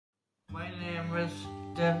name is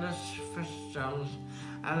Denis Fitzgerald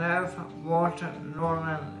and I have water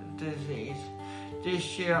neuron disease.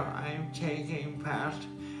 This year I am taking part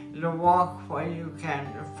in a walk where you can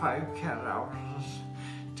 5 kilometers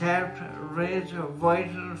to help raise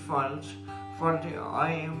vital funds for the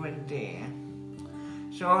IMD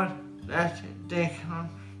so that they can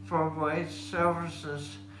provide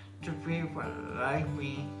services to people like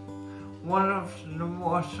me. One of the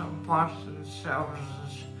most important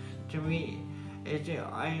services to me is the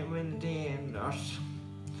IMD nurse,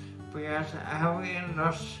 because having a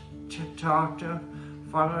nurse to talk to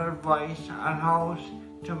for advice on how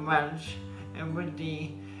to manage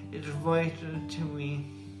MD is vital to me.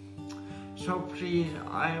 So please,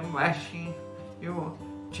 I am asking you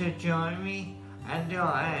to join me and the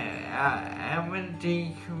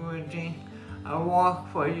MD community and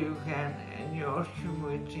walk where you can in your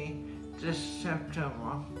community this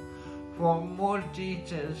September. For more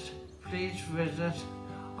details, please visit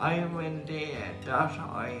imnd.ie.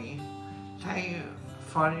 Thank you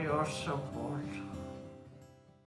for your support.